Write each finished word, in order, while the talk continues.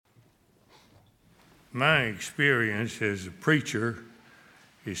My experience as a preacher,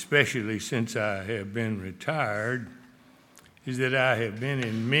 especially since I have been retired, is that I have been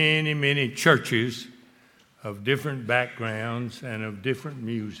in many, many churches of different backgrounds and of different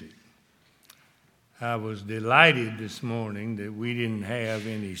music. I was delighted this morning that we didn't have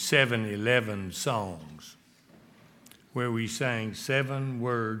any 7-11 songs where we sang 7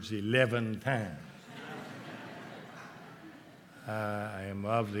 words 11 times. I am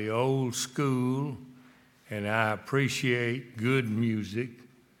of the old school, and I appreciate good music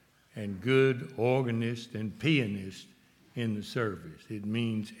and good organist and pianist in the service. It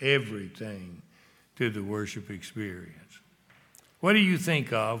means everything to the worship experience. What do you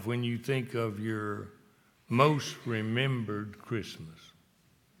think of when you think of your most remembered Christmas?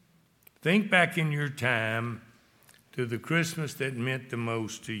 Think back in your time to the Christmas that meant the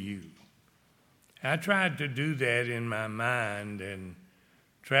most to you. I tried to do that in my mind and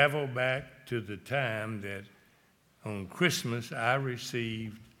travel back to the time that on Christmas I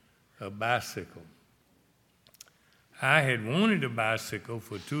received a bicycle. I had wanted a bicycle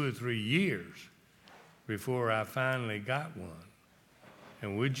for 2 or 3 years before I finally got one.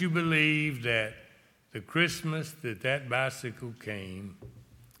 And would you believe that the Christmas that bicycle came,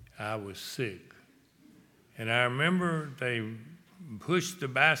 I was sick. And I remember they pushed the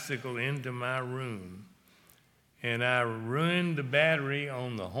bicycle into my room, and I ruined the battery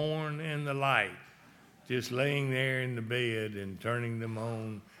on the horn and the light, just laying there in the bed and turning them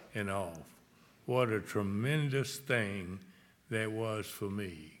on and off. What a tremendous thing that was for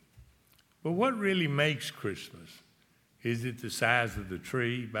me. But what really makes Christmas? Is it the size of the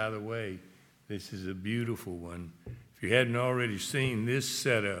tree? By the way, this is a beautiful one. If you hadn't already seen this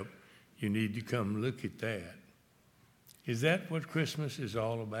setup, you need to come look at that. Is that what Christmas is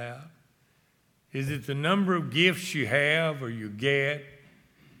all about? Is it the number of gifts you have or you get?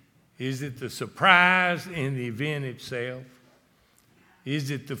 Is it the surprise in the event itself?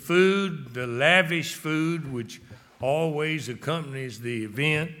 Is it the food, the lavish food, which always accompanies the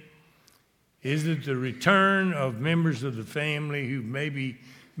event? Is it the return of members of the family who've maybe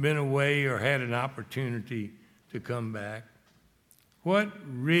been away or had an opportunity to come back? What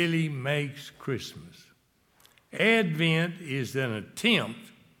really makes Christmas? Advent is an attempt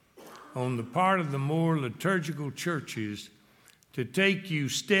on the part of the more liturgical churches to take you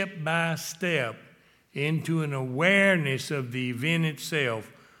step by step into an awareness of the event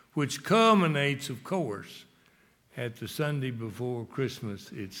itself, which culminates, of course, at the Sunday before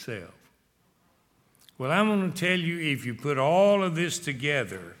Christmas itself. Well, I'm going to tell you, if you put all of this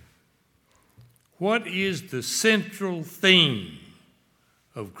together, what is the central theme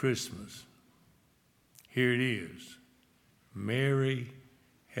of Christmas? Here it is. Mary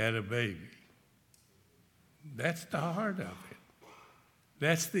had a baby. That's the heart of it.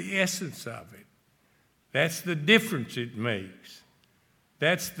 That's the essence of it. That's the difference it makes.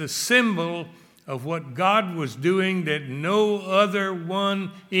 That's the symbol of what God was doing that no other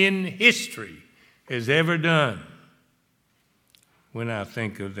one in history has ever done. When I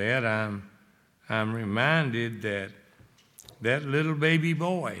think of that, I'm reminded that that little baby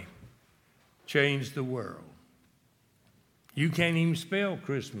boy changed the world. You can't even spell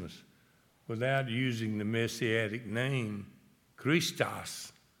Christmas without using the Messianic name,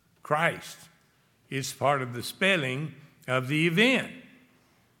 Christos, Christ. It's part of the spelling of the event.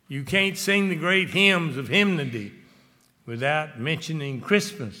 You can't sing the great hymns of hymnody without mentioning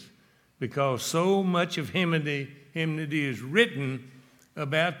Christmas, because so much of hymnody is written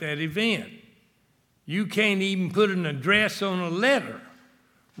about that event. You can't even put an address on a letter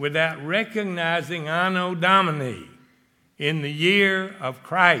without recognizing Anno Domini. In the year of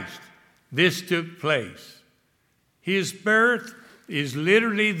Christ, this took place. His birth is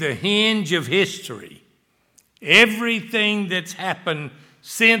literally the hinge of history. Everything that's happened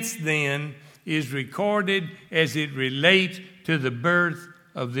since then is recorded as it relates to the birth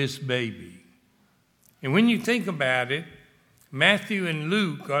of this baby. And when you think about it, Matthew and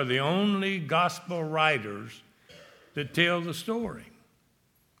Luke are the only gospel writers that tell the story.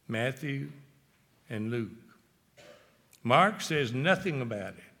 Matthew and Luke. Mark says nothing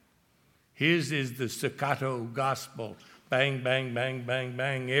about it. His is the staccato gospel. Bang, bang, bang, bang,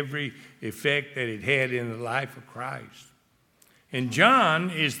 bang. Every effect that it had in the life of Christ. And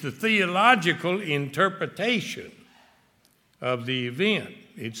John is the theological interpretation of the event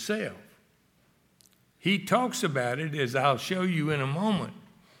itself. He talks about it, as I'll show you in a moment,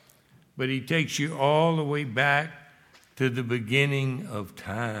 but he takes you all the way back to the beginning of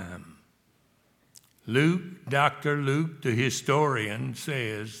time. Dr. Luke, the historian,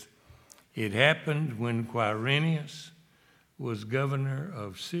 says it happened when Quirinius was governor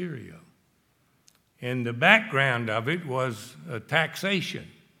of Syria. And the background of it was a taxation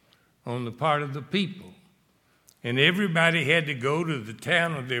on the part of the people. And everybody had to go to the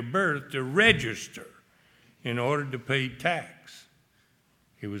town of their birth to register in order to pay tax.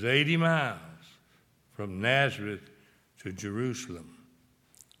 It was 80 miles from Nazareth to Jerusalem.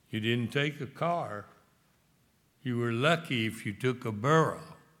 You didn't take a car. You were lucky if you took a burro.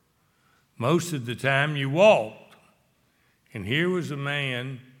 Most of the time you walked. And here was a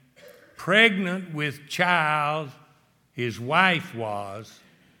man pregnant with child, his wife was,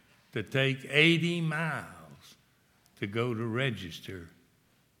 to take 80 miles to go to register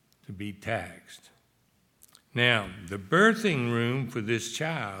to be taxed. Now, the birthing room for this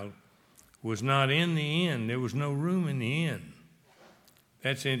child was not in the inn. There was no room in the inn.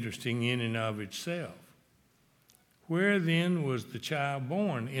 That's interesting in and of itself. Where then was the child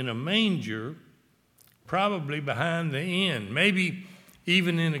born? In a manger, probably behind the inn, maybe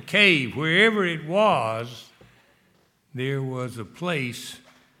even in a cave. Wherever it was, there was a place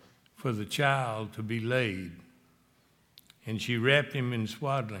for the child to be laid. And she wrapped him in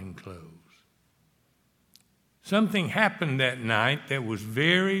swaddling clothes. Something happened that night that was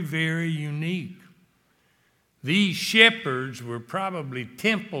very, very unique. These shepherds were probably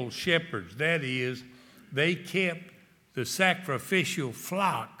temple shepherds. That is, they kept the sacrificial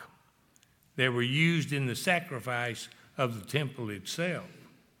flock that were used in the sacrifice of the temple itself.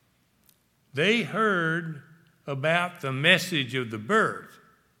 They heard about the message of the birth.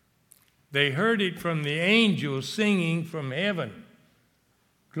 They heard it from the angels singing from heaven.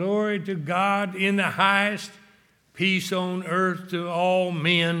 Glory to God in the highest, peace on earth to all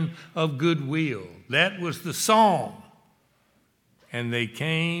men of good will. That was the song. And they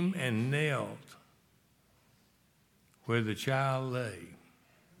came and knelt where the child lay.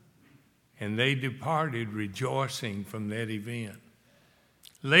 And they departed rejoicing from that event.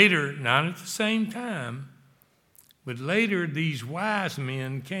 Later, not at the same time, but later these wise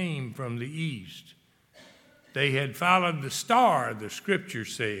men came from the east. They had followed the star, the scripture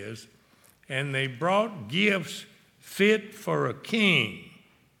says, and they brought gifts fit for a king.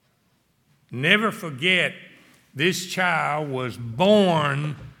 Never forget, this child was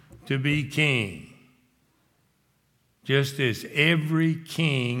born to be king. Just as every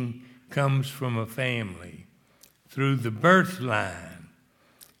king comes from a family through the birth line.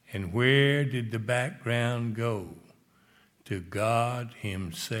 And where did the background go? To God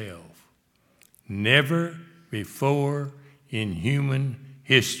himself. Never before in human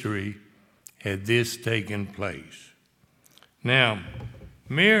history had this taken place. Now,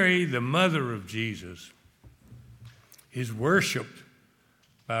 Mary, the mother of Jesus, is worshipped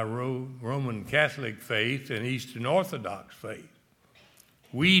by Roman Catholic faith and Eastern Orthodox faith.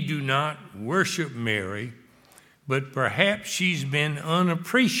 We do not worship Mary, but perhaps she's been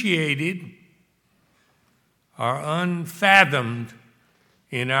unappreciated or unfathomed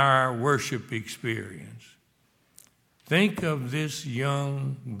in our worship experience. Think of this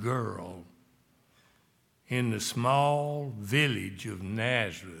young girl in the small village of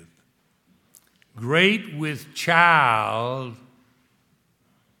Nazareth, great with child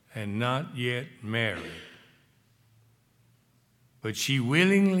and not yet married. But she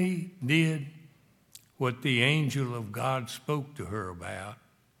willingly did what the angel of God spoke to her about.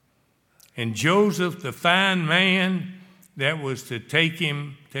 And Joseph, the fine man that was to take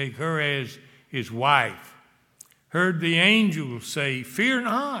her as his wife, heard the angel say, "Fear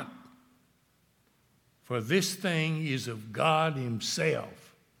not, for this thing is of God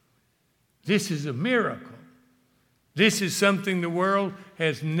himself." This is a miracle. This is something the world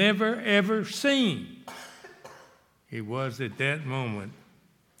has never, ever seen. It was at that moment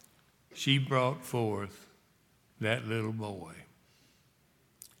she brought forth that little boy.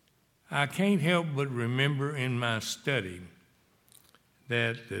 I can't help but remember in my study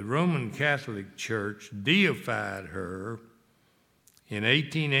that the Roman Catholic Church deified her in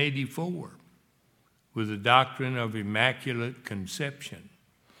 1884 with the doctrine of Immaculate Conception.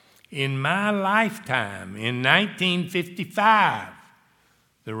 In my lifetime, in 1955,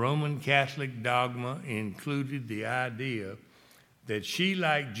 the Roman Catholic dogma included the idea that she,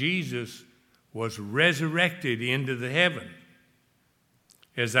 like Jesus, was resurrected into the heaven.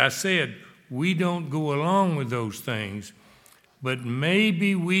 As I said, we don't go along with those things, but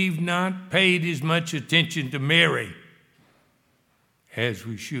maybe we've not paid as much attention to Mary as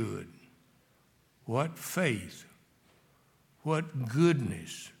we should. What faith, what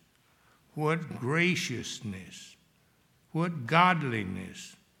goodness, what graciousness, what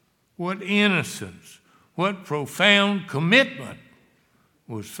godliness, what innocence, what profound commitment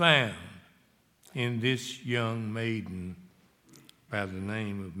was found in this young maiden by the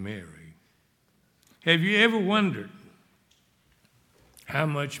name of Mary. Have you ever wondered how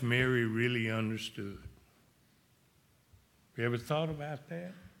much Mary really understood? You ever thought about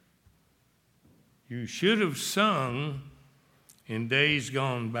that? You should have sung in days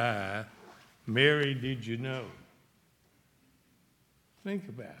gone by, Mary, did you know? Think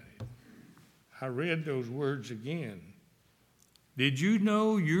about it. I read those words again. Did you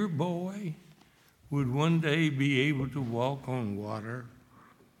know your boy would one day be able to walk on water?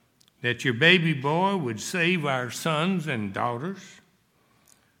 That your baby boy would save our sons and daughters?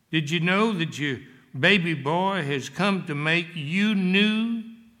 Did you know that your baby boy has come to make you new?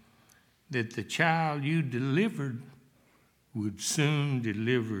 That the child you delivered would soon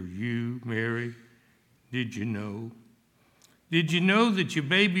deliver you, Mary? Did you know? Did you know that your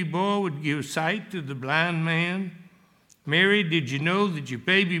baby boy would give sight to the blind man? Mary, did you know that your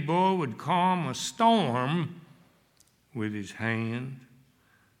baby boy would calm a storm with his hand?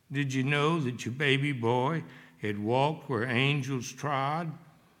 Did you know that your baby boy had walked where angels trod?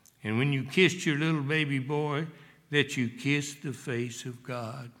 And when you kissed your little baby boy, that you kissed the face of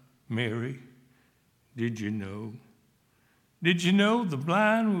God? Mary, did you know? Did you know the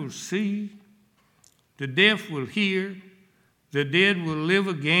blind will see, the deaf will hear, the dead will live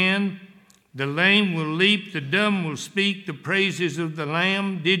again, the lame will leap, the dumb will speak the praises of the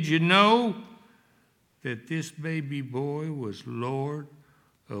Lamb? Did you know that this baby boy was Lord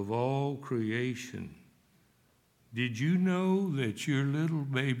of all creation? Did you know that your little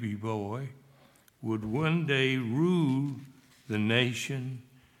baby boy would one day rule the nation?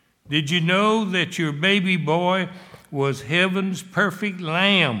 Did you know that your baby boy was heaven's perfect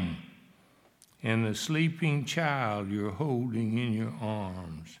lamb and the sleeping child you're holding in your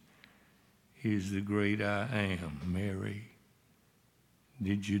arms is the great I am? Mary,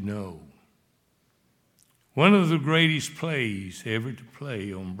 did you know? One of the greatest plays ever to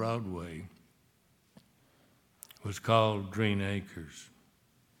play on Broadway was called Green Acres,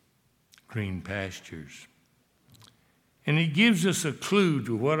 Green Pastures. And it gives us a clue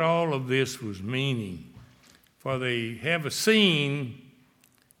to what all of this was meaning. For they have a scene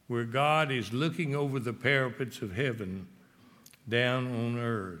where God is looking over the parapets of heaven down on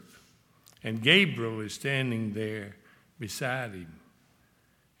earth. And Gabriel is standing there beside him.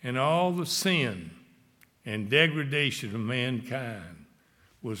 And all the sin and degradation of mankind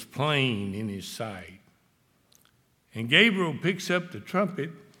was plain in his sight. And Gabriel picks up the trumpet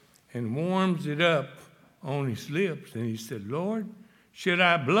and warms it up on his lips. And he said, Lord, should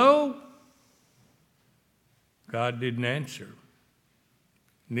I blow? God didn't answer.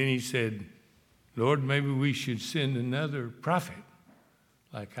 And then he said, Lord, maybe we should send another prophet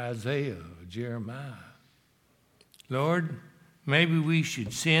like Isaiah or Jeremiah. Lord, maybe we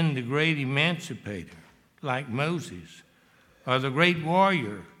should send the great emancipator like Moses or the great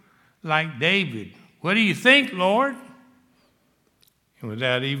warrior like David. What do you think, Lord? And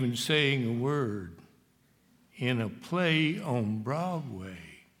without even saying a word, in a play on Broadway,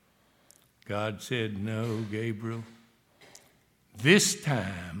 God said, no, Gabriel, this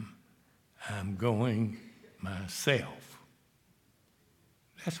time I'm going myself.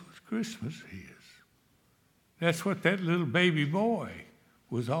 That's what Christmas is. That's what that little baby boy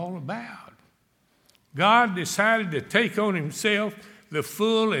was all about. God decided to take on himself the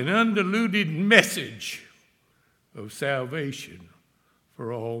full and undiluted message of salvation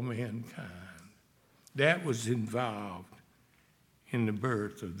for all mankind. That was involved in the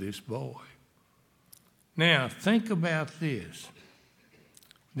birth of this boy. Now, think about this.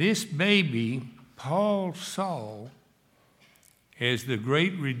 This baby, Paul saw as the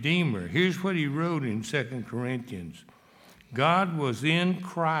great Redeemer. Here's what he wrote in 2 Corinthians. God was in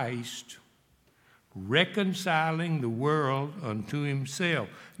Christ, reconciling the world unto himself,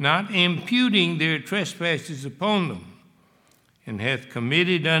 not imputing their trespasses upon them, and hath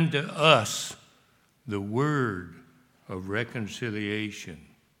committed unto us the word of reconciliation.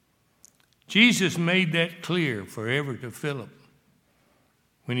 Jesus made that clear forever to Philip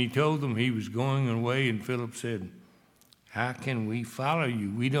when he told them he was going away, and Philip said, how can we follow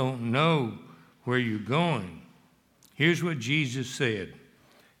you? We don't know where you're going. Here's what Jesus said.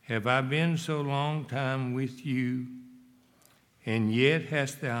 Have I been so long time with you, and yet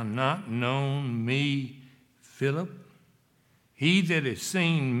hast thou not known me, Philip? He that has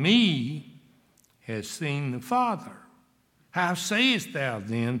seen me has seen the Father. How sayest thou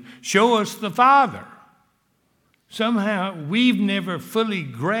then, show us the Father? Somehow we've never fully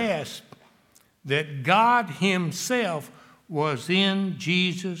grasped that God himself was in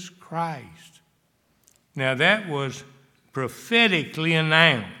Jesus Christ. Now that was prophetically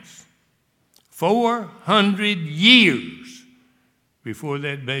announced 400 years before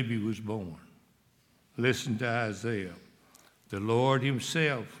that baby was born. Listen to Isaiah. The Lord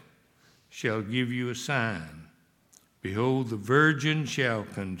himself shall give you a sign. Behold, the virgin shall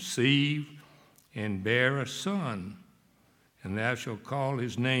conceive and bear a son, and thou shalt call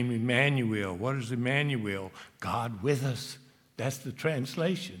his name Emmanuel. What is Emmanuel? God with us. That's the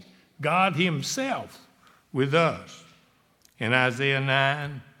translation. God himself with us. In Isaiah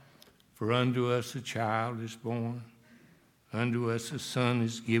 9, for unto us a child is born, unto us a son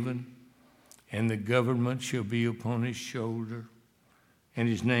is given, and the government shall be upon his shoulder, and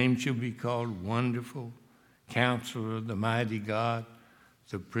his name shall be called Wonderful, Counselor, the Mighty God,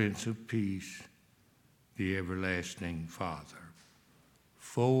 the Prince of Peace, the Everlasting Father.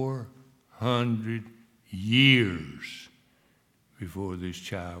 400 years before this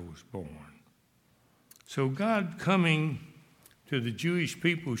child was born. So God coming to the Jewish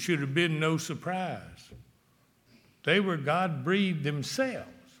people should have been no surprise. They were God-breathed themselves.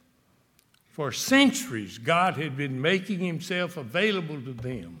 For centuries, God had been making himself available to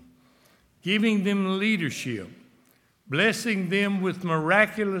them, giving them leadership, blessing them with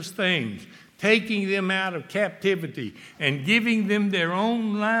miraculous things, taking them out of captivity, and giving them their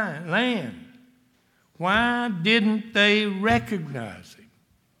own land. Why didn't they recognize him?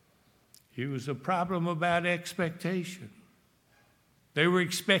 It was a problem about expectation. They were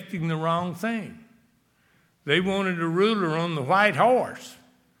expecting the wrong thing. They wanted a ruler on the white horse,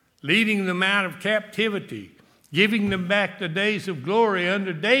 leading them out of captivity, giving them back the days of glory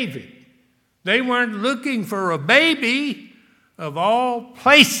under David. They weren't looking for a baby, of all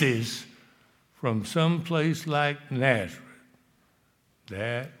places, from some place like Nazareth.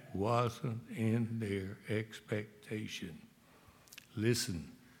 That wasn't in their expectation. Listen,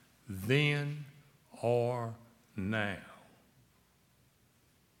 then or now,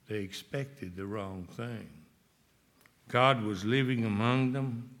 they expected the wrong thing. God was living among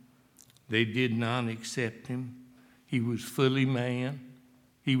them. They did not accept him. He was fully man.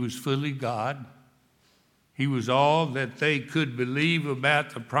 He was fully God. He was all that they could believe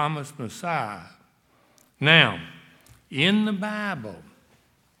about the promised Messiah. Now, in the Bible,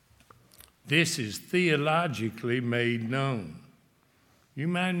 this is theologically made known. You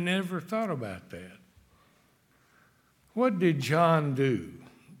might have never thought about that. What did John do?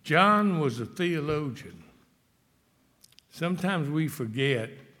 John was a theologian. Sometimes we forget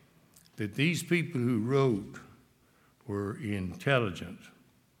that these people who wrote were intelligent,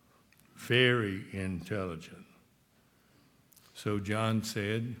 very intelligent. So John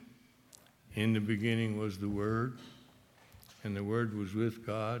said, in the beginning was the Word, and the Word was with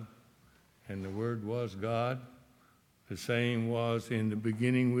God, and the Word was God. The same was in the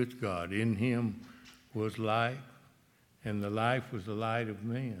beginning with God. In him was life, and the life was the light of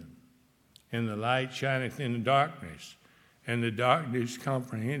men. And the light shineth in the darkness, and the darkness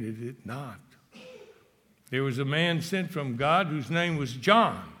comprehended it not. There was a man sent from God whose name was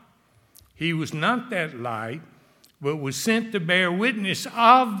John. He was not that light, but was sent to bear witness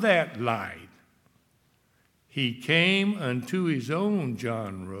of that light. He came unto his own,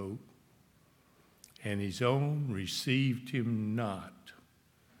 John wrote, and his own received him not.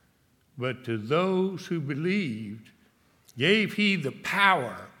 But to those who believed, gave he the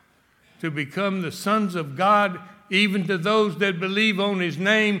power to become the sons of God, even to those that believe on his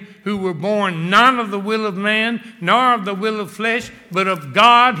name, who were born not of the will of man, nor of the will of flesh, but of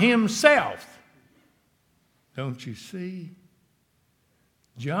God himself. Don't you see?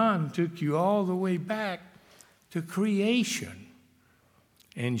 John took you all the way back to creation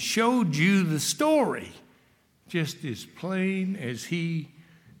and showed you the story just as plain as he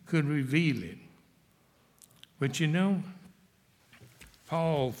could reveal it. But you know,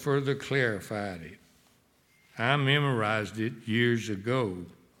 Paul further clarified it. I memorized it years ago,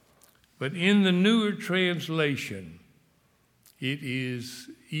 but in the newer translation, it is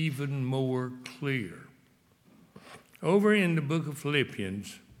even more clear. Over in the book of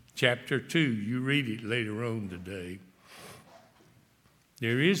Philippians, chapter 2, you read it later on today,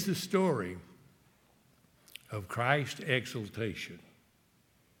 there is the story of Christ's exaltation.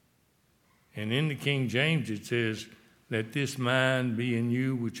 And in the King James it says, let this mind be in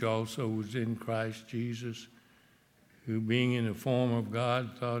you, which also was in Christ Jesus, who being in the form of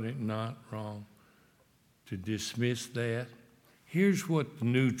God thought it not wrong to dismiss that. Here's what the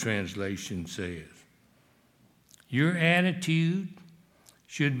New Translation says. Your attitude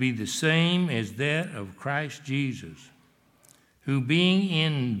should be the same as that of Christ Jesus, who being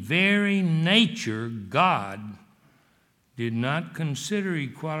in very nature God, did not consider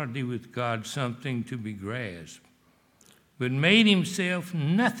equality with God something to be grasped, but made himself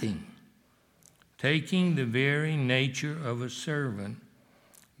nothing, taking the very nature of a servant,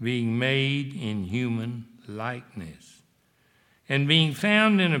 being made in human likeness. And being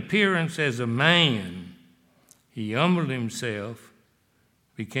found in appearance as a man, he humbled himself,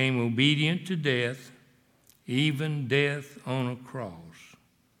 became obedient to death, even death on a cross.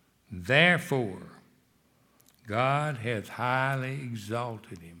 Therefore, God hath highly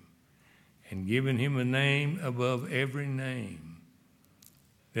exalted him and given him a name above every name,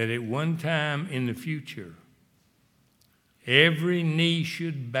 that at one time in the future every knee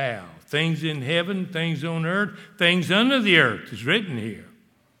should bow, things in heaven, things on earth, things under the earth, is written here,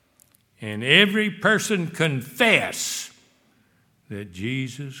 and every person confess that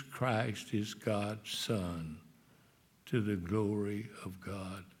Jesus Christ is God's Son, to the glory of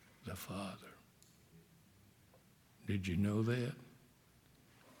God the Father. Did you know that?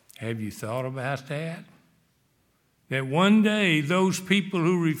 Have you thought about that? That one day those people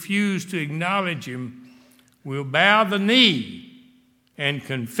who refuse to acknowledge him will bow the knee and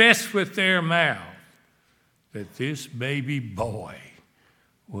confess with their mouth that this baby boy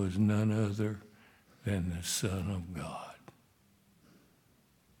was none other than the Son of God.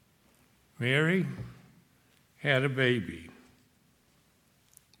 Mary had a baby.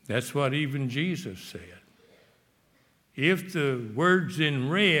 That's what even Jesus said. If the words in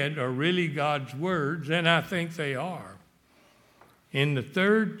red are really God's words, and I think they are, in the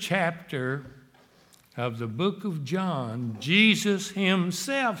 3rd chapter of the book of John, Jesus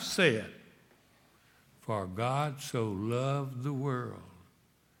himself said, "For God so loved the world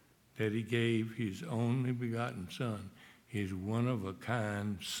that he gave his only begotten Son, his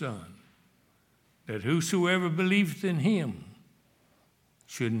one-of-a-kind Son, that whosoever believeth in him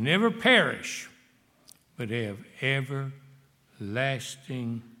should never perish, but have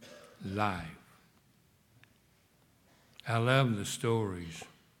everlasting life." I love the stories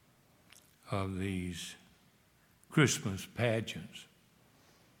of these Christmas pageants.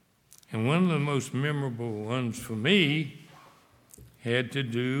 And one of the most memorable ones for me had to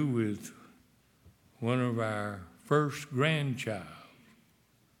do with one of our first grandchild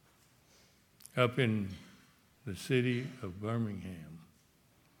up in the city of Birmingham.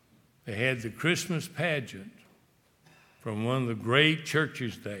 They had the Christmas pageant from one of the great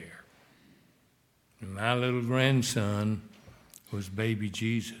churches there. And my little grandson was baby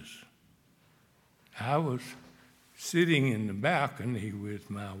Jesus. I was sitting in the balcony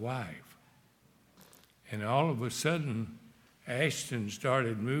with my wife, and all of a sudden, Ashton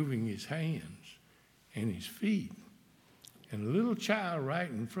started moving his hands and his feet. And a little child right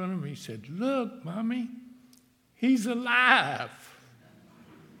in front of me said, "Look, Mommy, he's alive."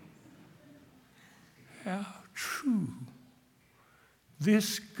 How true.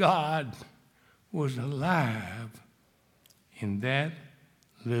 This God was alive in that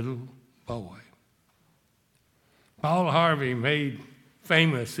little boy. Paul Harvey made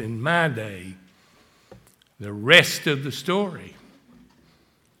famous in my day the rest of the story.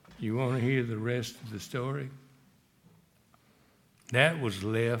 You want to hear the rest of the story? That was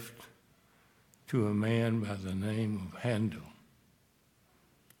left to a man by the name of Handel,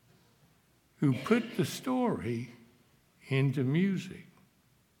 who put the story into music.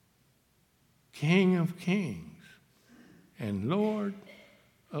 King of Kings and Lord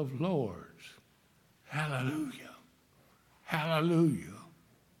of Lords. Hallelujah. Hallelujah.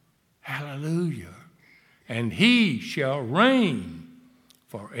 Hallelujah. And he shall reign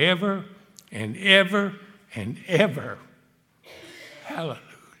forever and ever and ever. Hallelujah.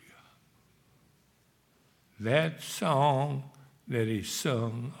 That song that is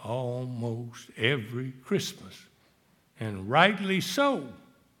sung almost every Christmas, and rightly so,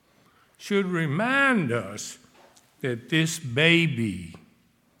 should remind us that this baby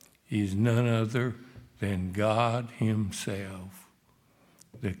is none other than God himself,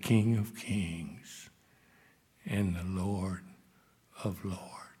 the King of Kings and the Lord of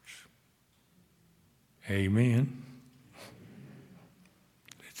Lords. Amen.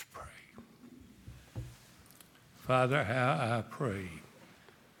 Let's pray. Father, how I pray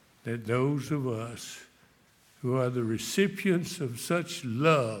that those of us who are the recipients of such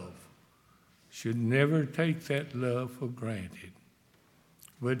love should never take that love for granted,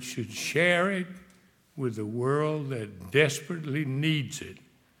 but should share it with the world that desperately needs it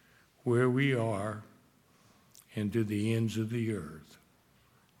where we are and to the ends of the earth.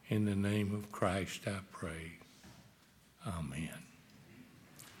 In the name of Christ I pray. Amen.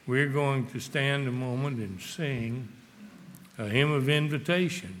 We're going to stand a moment and sing a hymn of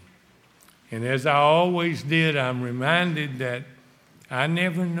invitation. And as I always did, I'm reminded that I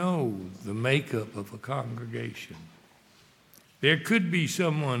never know the makeup of a congregation. There could be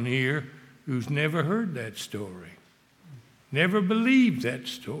someone here who's never heard that story. never believed that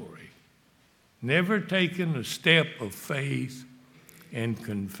story, never taken a step of faith and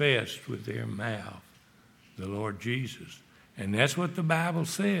confessed with their mouth the Lord Jesus. And that's what the Bible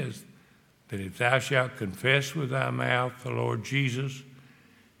says, that if thou shalt confess with thy mouth the Lord Jesus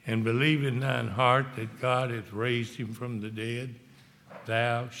and believe in thine heart that God hath raised him from the dead,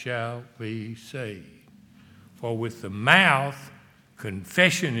 thou shalt be saved. For with the mouth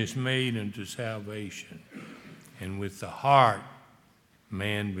confession is made unto salvation, and with the heart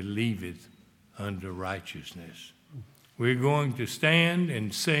man believeth unto righteousness. We're going to stand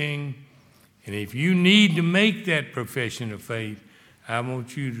and sing, and if you need to make that profession of faith, I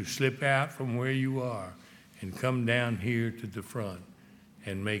want you to slip out from where you are and come down here to the front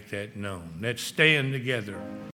and make that known. Let's stand together.